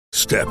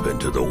Step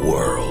into the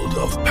world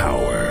of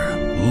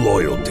power,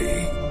 loyalty,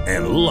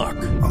 and luck.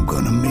 I'm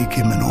gonna make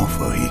him an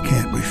offer he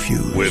can't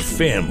refuse. With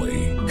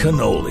family,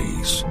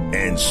 cannolis,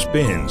 and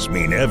spins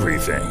mean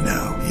everything.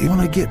 Now, you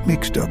wanna get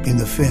mixed up in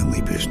the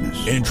family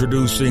business.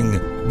 Introducing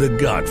The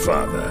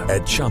Godfather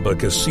at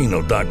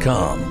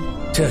ChumbaCasino.com.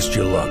 Test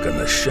your luck in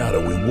the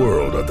shadowy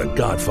world of The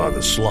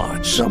Godfather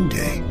slot.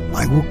 Someday,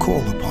 I will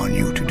call upon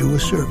you to do a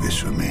service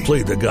for me.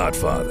 Play The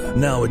Godfather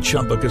now at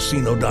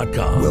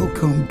ChumbaCasino.com.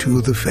 Welcome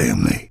to the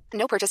family.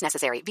 No purchase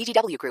necessary.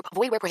 VGW Group.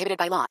 Void where prohibited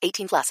by law.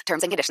 18 plus.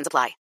 Terms and conditions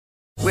apply.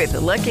 With the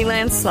Lucky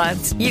Land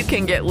Slots, you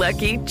can get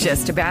lucky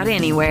just about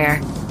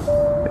anywhere.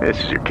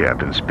 This is your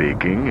captain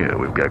speaking.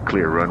 We've got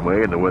clear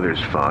runway and the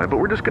weather's fine, but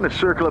we're just going to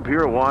circle up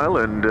here a while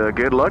and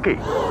get lucky.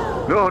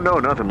 No,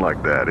 nothing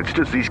like that. It's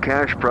just these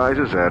cash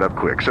prizes add up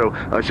quick. So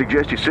I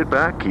suggest you sit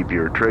back, keep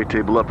your tray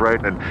table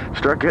upright, and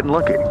start getting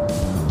lucky.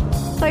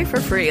 Play for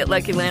free at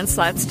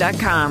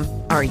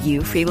LuckyLandSlots.com. Are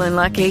you feeling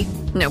lucky?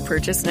 No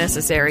purchase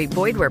necessary.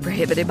 Void where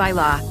prohibited by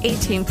law.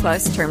 18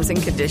 plus terms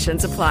and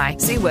conditions apply.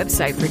 See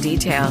website for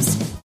details.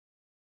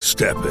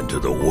 Step into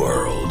the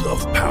world of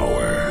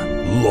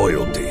power,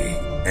 loyalty,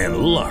 and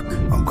luck.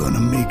 I'm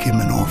gonna make him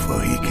an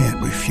offer he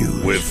can't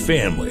refuse. With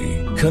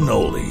family,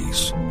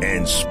 cannolis,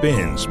 and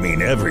spins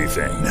mean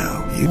everything.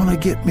 Now, you wanna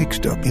get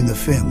mixed up in the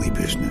family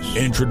business.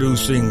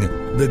 Introducing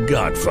The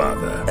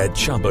Godfather at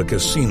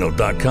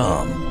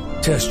ChumbaCasino.com.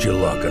 Test your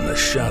luck in the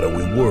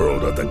shadowy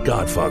world of The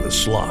Godfather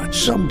slot.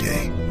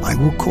 Someday, I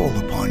will call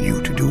upon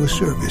you to do a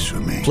service for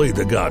me. Play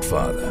The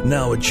Godfather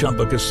now at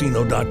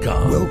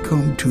ChumbaCasino.com.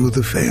 Welcome to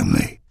the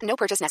family. No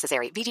purchase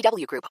necessary.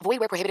 VGW Group. Void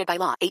where prohibited by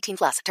law. 18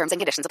 plus. Terms and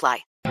conditions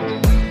apply.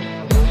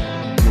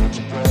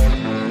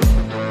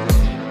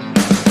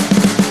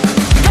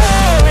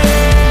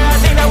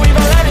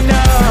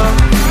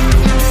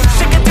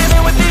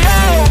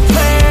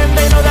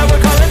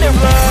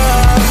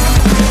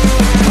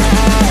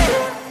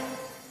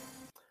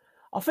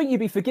 I think you'd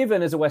be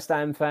forgiven as a West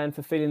Ham fan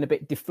for feeling a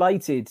bit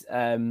deflated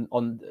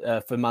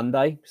for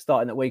Monday,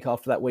 starting that week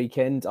after that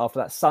weekend, after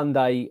that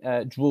Sunday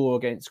draw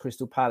against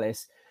Crystal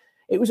Palace.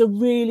 It was a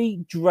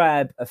really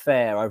drab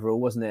affair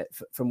overall, wasn't it,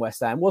 from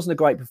West Ham? It wasn't a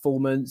great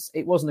performance.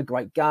 It wasn't a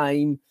great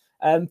game.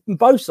 From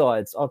both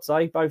sides, I'd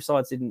say. Both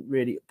sides didn't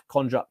really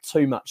conjure up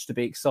too much to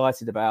be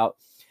excited about.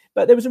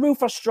 But there was a real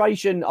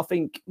frustration, I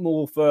think,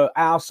 more for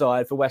our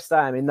side, for West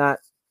Ham, in that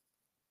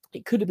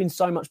it could have been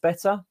so much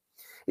better.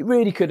 It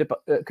really could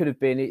have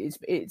been.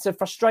 It's a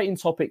frustrating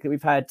topic that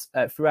we've had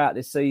throughout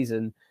this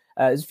season.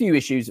 There's a few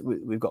issues that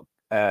we've got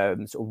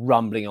sort of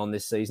rumbling on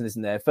this season,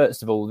 isn't there?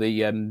 First of all,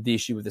 the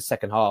issue with the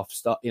second half,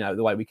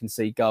 the way we can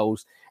see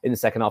goals in the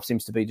second half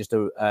seems to be just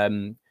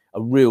a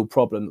real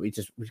problem that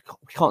we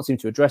can't seem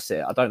to address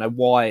it. I don't know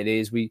why it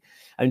is.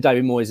 And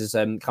David Moyes has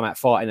come out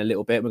fighting a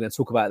little bit. We're going to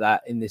talk about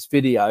that in this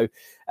video,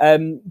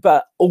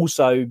 but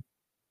also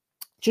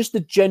just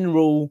the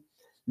general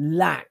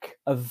lack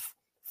of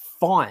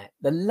fight,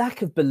 the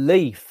lack of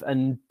belief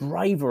and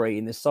bravery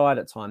in the side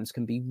at times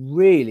can be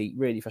really,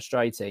 really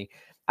frustrating.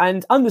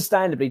 And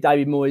understandably,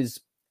 David Moyes,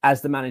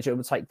 as the manager,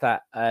 will take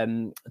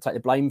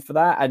the blame for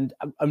that, and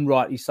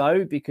rightly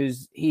so,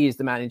 because he is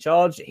the man in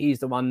charge. He's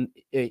the one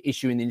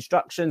issuing the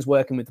instructions,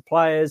 working with the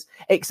players,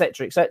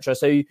 etc., etc.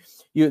 So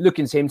you're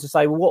looking to him to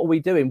say, well, what are we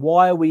doing?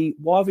 Why have we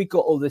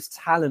got all this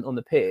talent on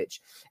the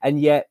pitch,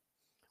 and yet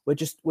we're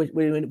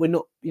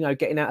not,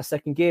 getting out of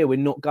second gear. We're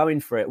not going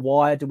for it.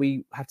 Why do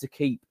we have to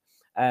keep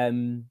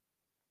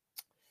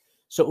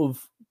sort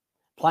of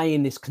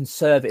playing this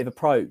conservative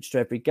approach to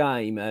every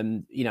game?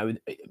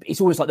 It's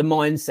always like the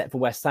mindset for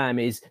West Ham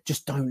is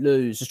just don't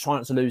lose, just try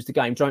not to lose the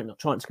game, try not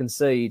to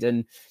concede.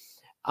 And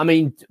I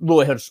mean,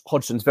 Roy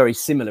Hodgson's very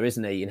similar,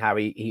 isn't he, in how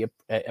he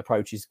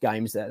approaches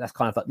games? That's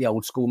kind of like the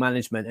old school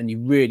management, and you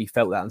really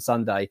felt that on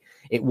Sunday.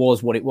 It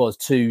was what it was,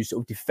 two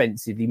sort of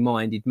defensively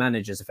minded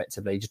managers,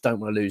 effectively, just don't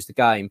want to lose the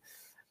game.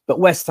 But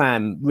West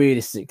Ham,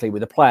 realistically, with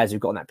the players who've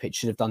got on that pitch,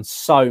 should have done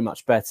so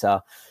much better.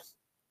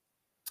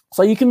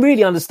 So you can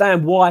really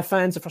understand why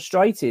fans are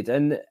frustrated.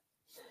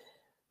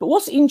 But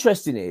what's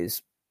interesting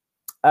is,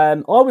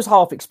 I was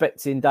half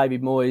expecting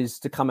David Moyes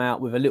to come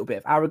out with a little bit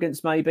of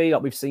arrogance, maybe,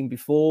 like we've seen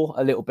before,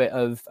 a little bit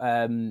of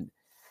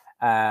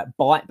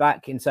bite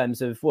back in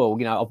terms of,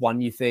 I've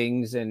won you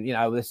things. And,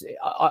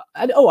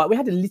 all right, we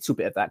had a little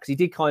bit of that because he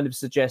did kind of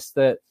suggest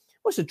that,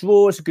 it's a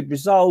draw, it's a good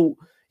result.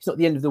 It's not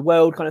the end of the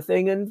world kind of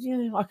thing.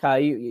 And,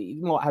 okay,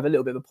 you might have a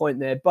little bit of a point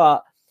there.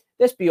 But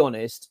let's be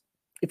honest,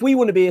 if we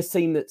want to be a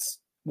team that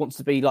wants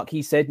to be, like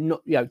he said,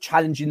 not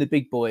challenging the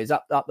big boys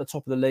up the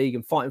top of the league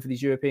and fighting for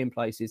these European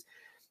places,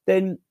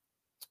 then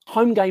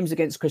home games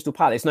against Crystal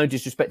Palace, no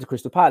disrespect to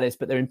Crystal Palace,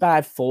 but they're in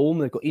bad form.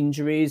 They've got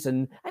injuries.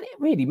 And it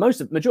really,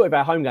 majority of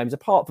our home games,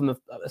 apart from a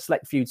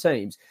select few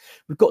teams,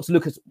 we've got to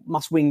look at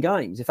must-win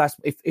games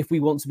if we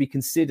want to be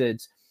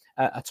considered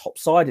a top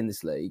side in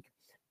this league.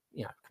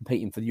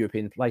 Competing for the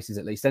European places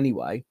at least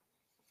anyway.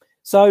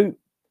 So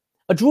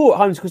a draw at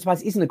home to Crystal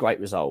Palace isn't a great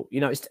result.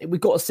 We've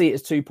got to see it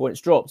as 2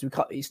 points dropped.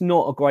 It's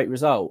not a great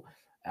result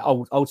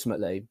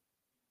ultimately.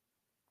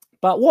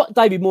 But what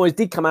David Moyes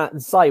did come out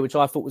and say, which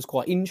I thought was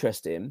quite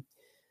interesting,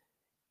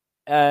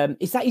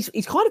 is that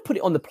he's kind of put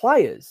it on the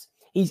players.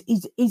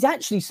 He's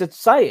actually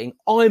saying,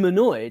 I'm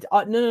annoyed.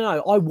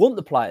 No. I want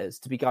the players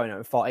to be going out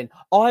and fighting.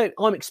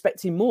 I'm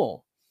expecting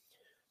more.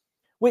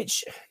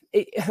 Which,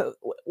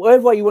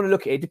 whatever way you want to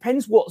look at it,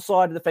 depends what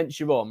side of the fence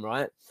you're on,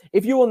 right?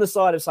 If you're on the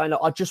side of saying,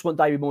 I just want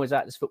David Moyes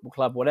out of this football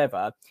club,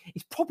 whatever,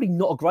 it's probably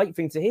not a great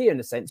thing to hear in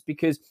a sense,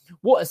 because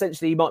what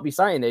essentially he might be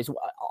saying is,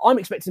 I'm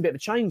expecting a bit of a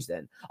change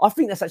then. I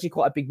think that's actually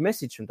quite a big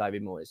message from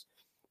David Moyes,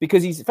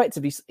 because he's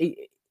effectively,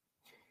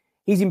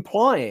 he's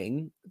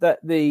implying that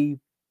the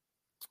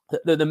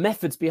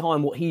methods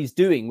behind what he's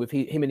doing with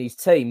him and his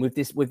team, with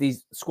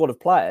these squad of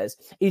players,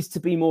 is to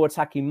be more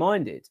attacking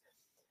minded,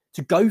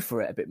 to go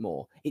for it a bit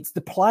more. It's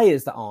the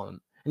players that aren't.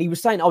 And he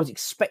was saying, I was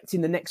expecting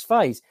the next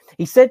phase.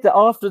 He said that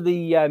after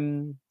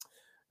the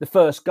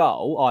first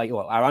goal,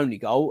 our only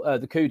goal,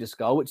 the Kudus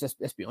goal, which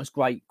let's be honest,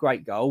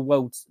 great goal.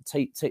 Well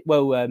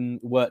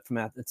worked from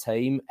the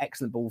team.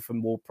 Excellent ball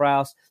from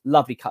Ward-Prowse.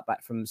 Lovely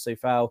cutback from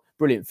Soufal.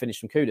 Brilliant finish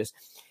from Kudus.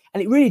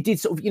 And it really did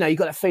sort of, you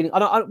got that feeling.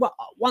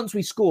 Once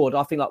we scored,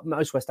 I think like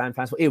most West Ham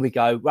fans, well, here we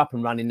go. We're up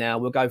and running now.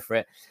 We'll go for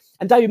it.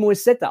 And David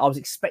Moyes said that. I was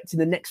expecting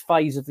the next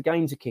phase of the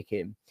game to kick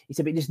in. He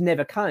said, but it just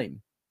never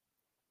came.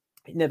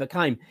 It never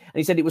came. And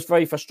he said it was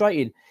very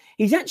frustrating.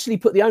 He's actually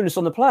put the onus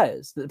on the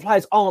players, that the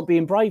players aren't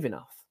being brave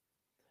enough,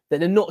 that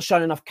they're not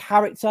showing enough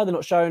character, they're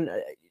not showing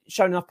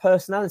enough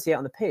personality out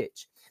on the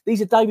pitch.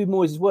 These are David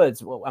Moyes'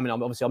 words. Well, I mean,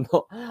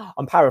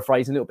 I'm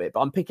paraphrasing a little bit,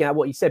 but I'm picking out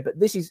what he said. But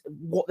this is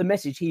what the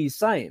message he is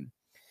saying.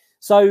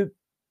 So,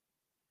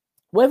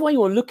 whatever way you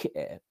want to look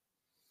at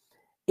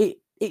it,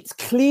 it's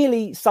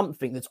clearly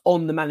something that's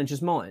on the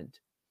manager's mind.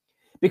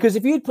 Because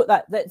if you'd put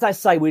that, let's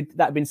say that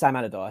had been Sam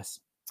Allardyce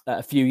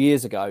a few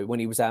years ago when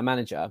he was our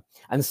manager,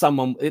 and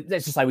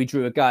let's just say we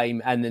drew a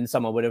game, and then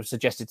someone would have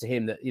suggested to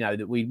him that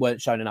that we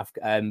weren't showing enough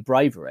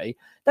bravery,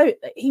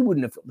 he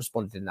wouldn't have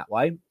responded in that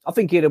way. I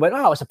think he'd have went,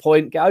 "Oh, it's a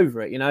point, get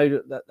over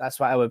it." That's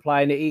how we're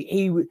playing.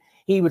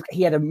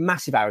 He had a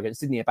massive arrogance,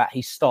 didn't he, about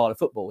his style of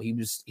football? He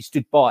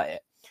stood by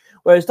it.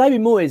 Whereas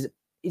David Moyes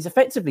is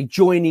effectively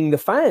joining the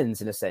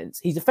fans in a sense.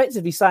 He's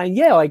effectively saying,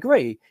 "Yeah, I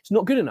agree. It's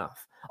not good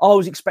enough. I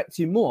was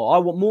expecting more. I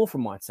want more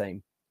from my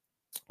team.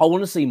 I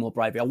want to see more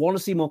bravery. I want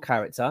to see more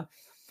character."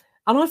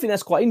 And I think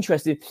that's quite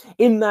interesting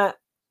in that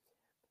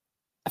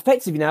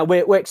effectively now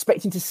we're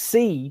expecting to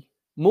see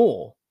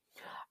more.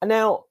 And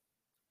now,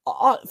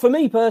 for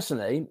me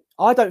personally,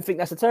 I don't think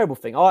that's a terrible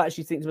thing. I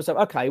actually think to myself,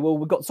 okay, well,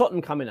 we've got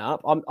Tottenham coming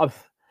up.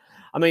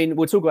 I mean,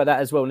 we'll talk about that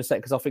as well in a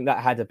second, because I think that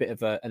had a bit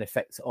of an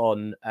effect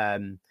on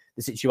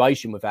the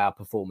situation with our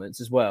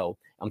performance as well.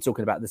 I'm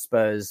talking about the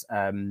Spurs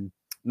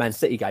Man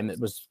City game that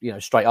was,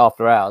 straight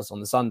after ours on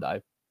the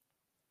Sunday.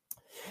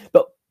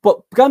 But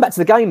going back to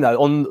the game,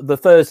 though, on the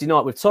Thursday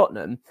night with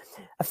Tottenham,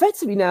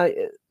 effectively now,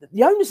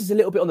 the onus is a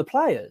little bit on the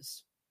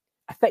players,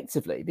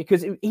 effectively,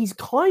 because he's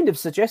kind of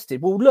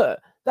suggested, well, look,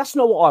 that's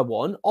not what I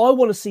want. I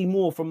want to see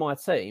more from my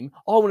team.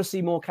 I want to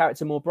see more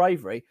character, more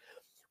bravery.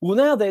 Well,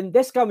 now then,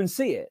 let's go and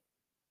see it.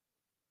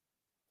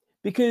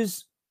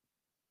 Because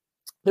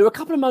there were a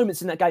couple of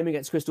moments in that game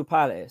against Crystal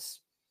Palace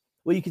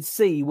where you could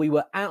see we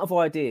were out of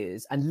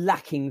ideas and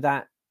lacking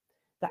that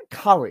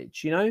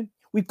courage,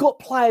 We've got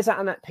players out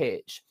on that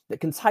pitch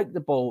that can take the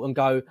ball and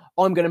go,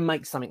 I'm going to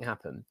make something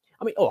happen.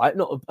 I mean, all right,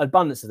 not an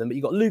abundance of them, but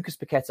you've got Lucas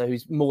Paqueta,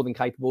 who's more than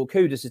capable.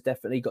 Kudus is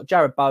definitely. You've got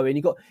Jared Bowen.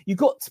 You've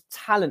got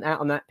talent out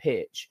on that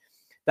pitch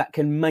that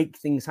can make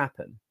things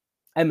happen.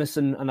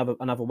 Emerson,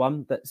 another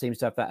one that seems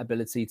to have that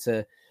ability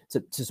to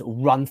sort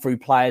of run through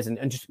players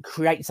and just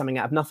create something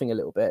out of nothing a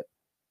little bit.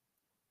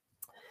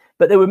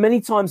 But there were many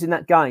times in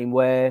that game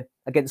where,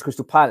 against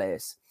Crystal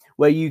Palace,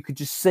 where you could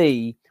just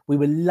see we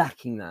were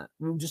lacking that.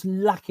 We were just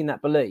lacking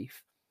that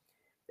belief.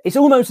 It's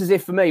almost as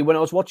if, for me, when I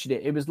was watching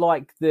it, it was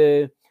like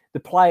the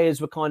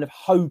players were kind of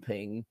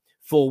hoping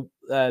for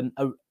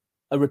a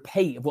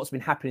repeat of what's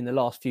been happening in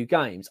the last few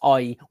games,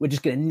 i.e. we're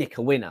just going to nick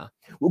a winner.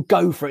 We'll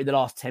go for it in the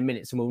last 10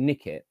 minutes and we'll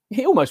nick it.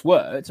 It almost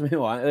worked. I mean,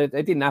 all right, it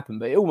didn't happen,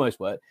 but it almost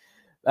worked,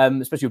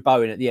 especially with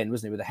Bowen at the end,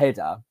 wasn't it, with a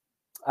header.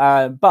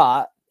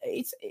 But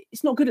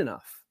it's not good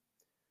enough.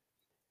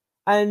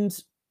 And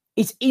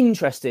it's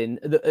interesting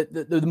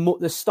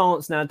the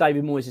stance now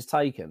David Moyes has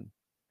taken,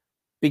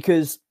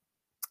 because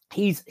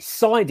he's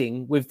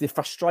siding with the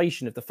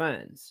frustration of the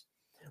fans,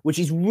 which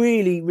is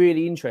really,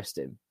 really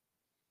interesting.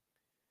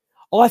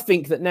 I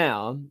think that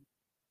now,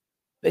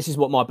 this is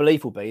what my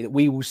belief will be, that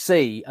we will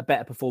see a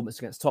better performance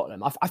against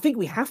Tottenham. I think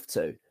we have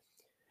to.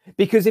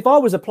 Because if I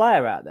was a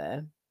player out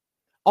there,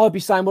 I'd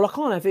be saying, well, I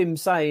can't have him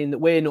saying that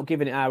we're not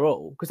giving it our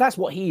all, because that's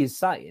what he is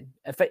saying.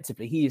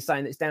 Effectively, he is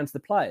saying that it's down to the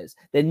players.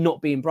 They're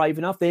not being brave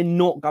enough. They're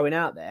not going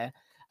out there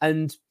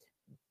and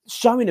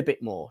showing a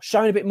bit more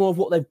of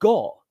what they've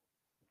got.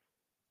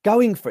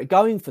 Going for it,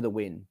 going for the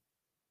win.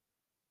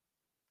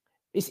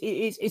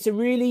 It's a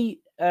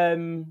really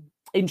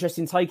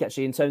interesting take,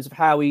 actually, in terms of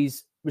how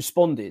he's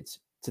responded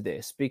to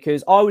this,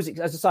 because I was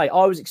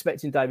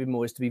expecting David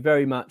Moyes to be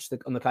very much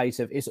on the case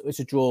of it's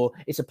a draw,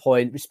 it's a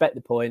point, respect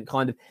the point,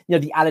 kind of,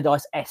 the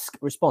Allardyce-esque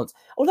response.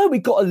 Although we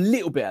got a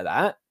little bit of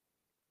that,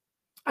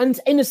 and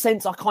in a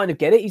sense, I kind of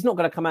get it. He's not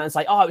going to come out and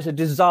say, "Oh, it was a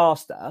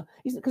disaster,"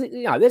 because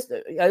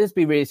let's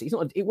be realistic.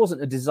 It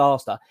wasn't a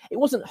disaster. It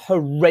wasn't a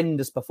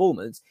horrendous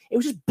performance. It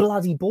was just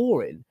bloody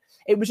boring.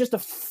 It was just a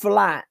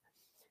flat,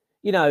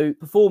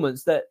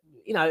 performance that.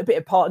 A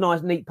bit of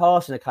nice, neat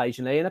passing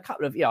occasionally, and a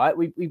couple of,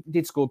 we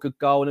did score a good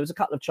goal, and there was a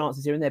couple of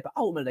chances here and there, but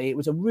ultimately it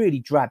was a really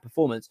drab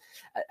performance.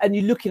 And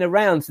you're looking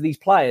around to these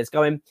players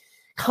going,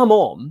 come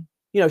on,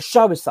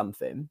 show us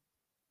something.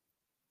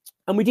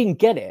 And we didn't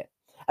get it.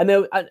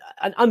 And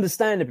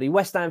understandably,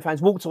 West Ham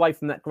fans walked away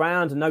from that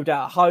ground, and no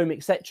doubt at home,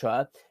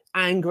 etc.,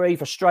 angry,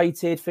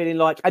 frustrated, feeling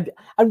like, and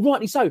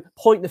rightly so,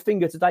 point the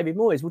finger to David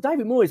Moyes. Well,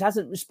 David Moyes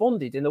hasn't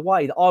responded in the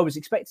way that I was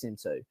expecting him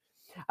to.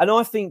 And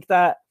I think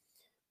that,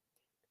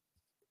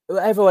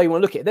 whatever way you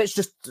want to look at it, let's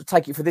just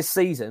take it for this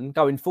season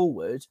going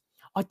forward.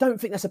 I don't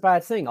think that's a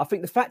bad thing. I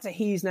think the fact that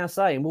he is now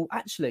saying, well,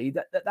 actually,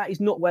 that is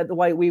not the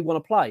way we want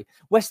to play.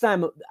 West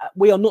Ham,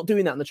 we are not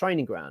doing that on the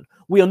training ground.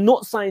 We are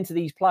not saying to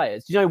these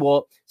players, you know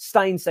what,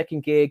 stay in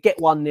second gear, get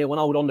 1-0 and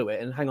hold on to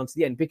it and hang on to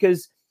the end.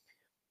 Because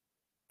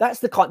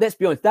that's let's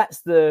be honest,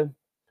 that's the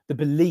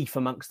belief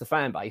amongst the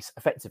fan base,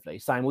 effectively,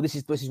 saying, well, this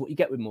is what you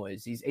get with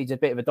Moyes. He's a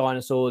bit of a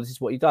dinosaur. This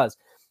is what he does.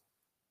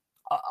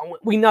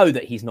 We know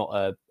that he's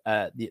not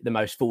the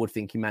most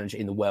forward-thinking manager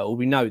in the world.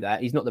 We know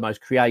that. He's not the most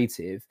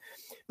creative.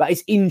 But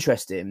it's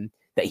interesting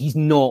that he's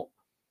not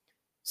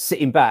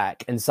sitting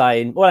back and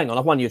saying, well, hang on,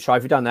 I've won you a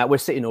trophy, done that. We're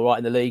sitting all right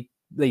in the league.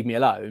 Leave me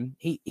alone.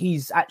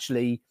 He's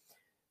actually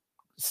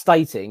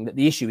stating that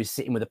the issue is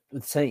sitting with the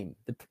team.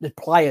 The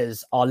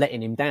players are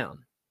letting him down,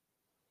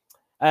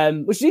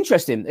 which is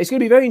interesting. It's going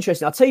to be very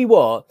interesting. I'll tell you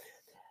what.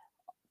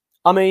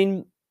 I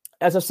mean,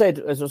 as I've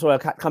said, I'll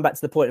come back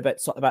to the point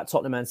about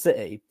Tottenham and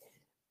City.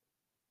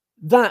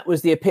 That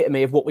was the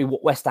epitome of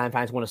what West Ham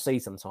fans want to see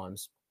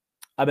sometimes.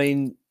 I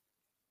mean,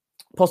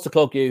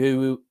 Postecoglou,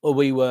 who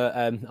we were,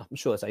 I'm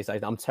sure I say,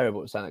 I'm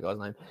terrible at saying that guy's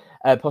name,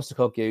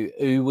 Postecoglou,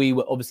 who we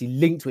were obviously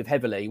linked with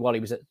heavily while he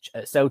was at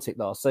Celtic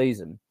last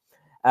season,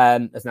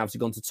 has now obviously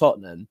gone to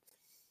Tottenham.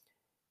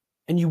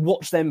 And you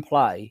watch them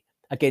play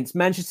against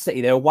Manchester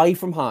City. They're away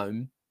from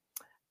home,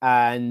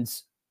 and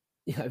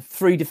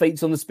 3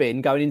 defeats on the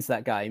spin going into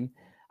that game,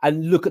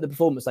 and look at the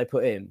performance they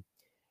put in.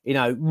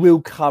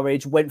 Real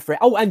courage, went for it.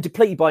 Oh, and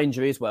depleted by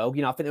injury as well. I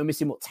think they were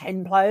missing,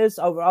 10 players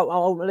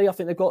ultimately, I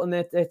think they've got in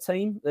their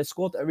team, their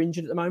squad, that are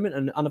injured at the moment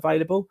and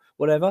unavailable,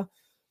 whatever.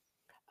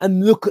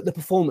 And look at the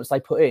performance they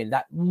put in,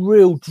 that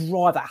real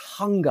drive, that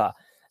hunger,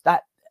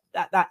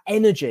 that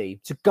energy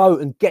to go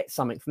and get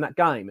something from that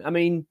game. I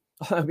mean,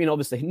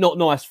 obviously not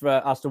nice for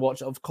us to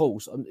watch, of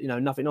course,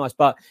 nothing nice,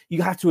 but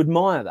you have to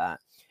admire that.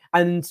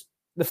 And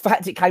the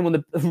fact it came on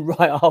the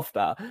right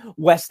after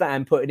West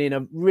Ham putting in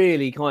a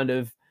really kind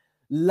of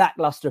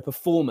lackluster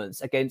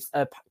performance against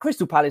a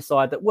Crystal Palace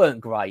side that weren't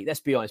great.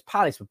 Let's be honest,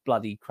 Palace were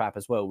bloody crap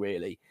as well,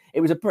 really.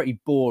 It was a pretty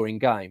boring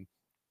game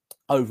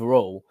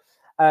overall.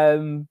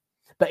 But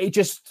it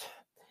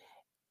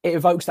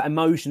evokes that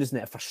emotion, doesn't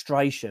it?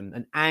 Frustration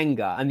and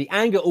anger. And the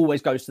anger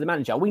always goes to the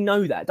manager. We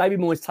know that. David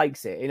Moyes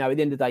takes it. At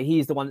the end of the day, he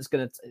is the one that's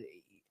going to...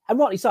 And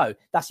rightly so.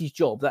 That's his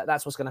job.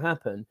 That's what's going to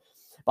happen.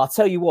 But I'll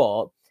tell you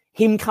what,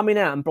 him coming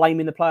out and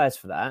blaming the players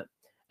for that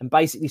and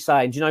basically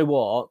saying, do you know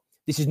what?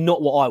 This is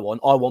not what I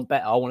want. I want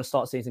better. I want to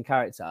start seeing some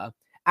character.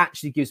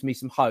 Actually gives me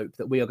some hope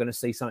that we are going to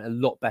see something a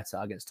lot better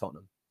against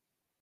Tottenham.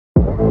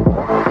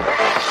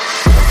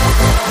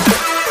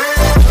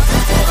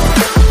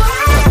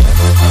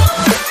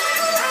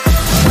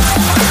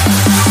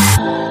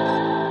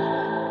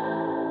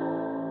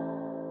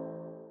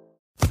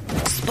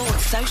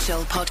 Sports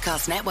Social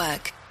Podcast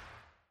Network.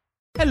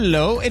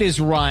 Hello, it is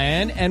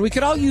Ryan, and we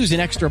could all use an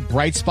extra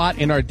bright spot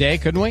in our day,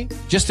 couldn't we?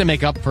 Just to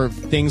make up for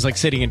things like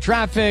sitting in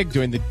traffic,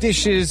 doing the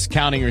dishes,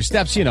 counting your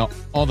steps,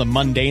 all the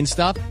mundane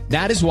stuff.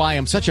 That is why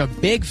I'm such a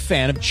big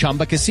fan of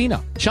Chumba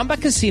Casino. Chumba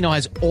Casino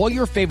has all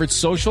your favorite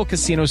social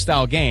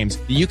casino-style games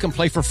that you can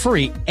play for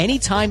free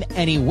anytime,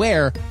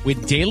 anywhere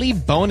with daily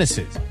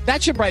bonuses.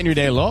 That should brighten your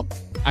day a little.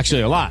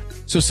 Actually, a lot.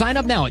 So sign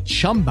up now at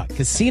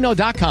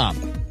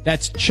ChumbaCasino.com.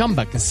 That's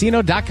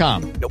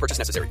ChumbaCasino.com. No purchase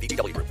necessary.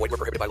 VGW Group. Void where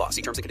prohibited by law.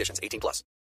 See terms and conditions. 18+.